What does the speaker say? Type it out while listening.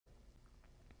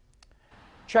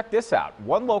Check this out.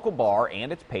 One local bar and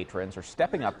its patrons are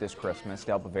stepping up this Christmas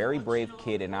to help a very brave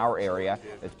kid in our area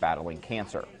that's battling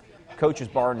cancer. Coach's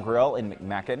Bar and Grill in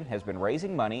McMecken has been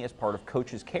raising money as part of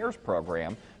Coach's Cares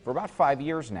program for about 5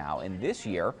 years now, and this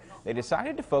year they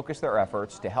decided to focus their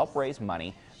efforts to help raise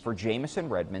money for Jamison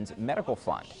Redmond's medical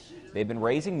fund. They've been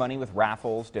raising money with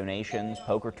raffles, donations,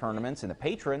 poker tournaments, and the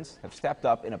patrons have stepped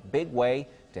up in a big way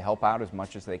to help out as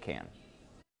much as they can.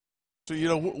 So, you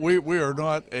know, we are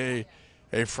not a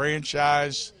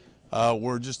franchise.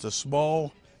 We're just a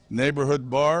small neighborhood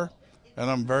bar, and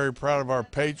I'm very proud of our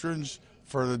patrons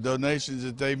for the donations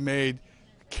that they've made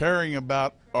caring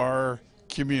about our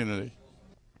community.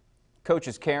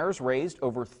 Coach's Cares raised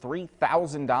over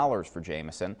 $3,000 for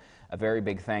Jamison. A very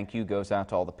big thank you goes out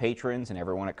to all the patrons and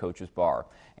everyone at Coach's Bar.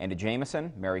 And to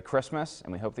Jamison, Merry Christmas,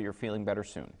 and we hope that you're feeling better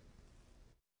soon.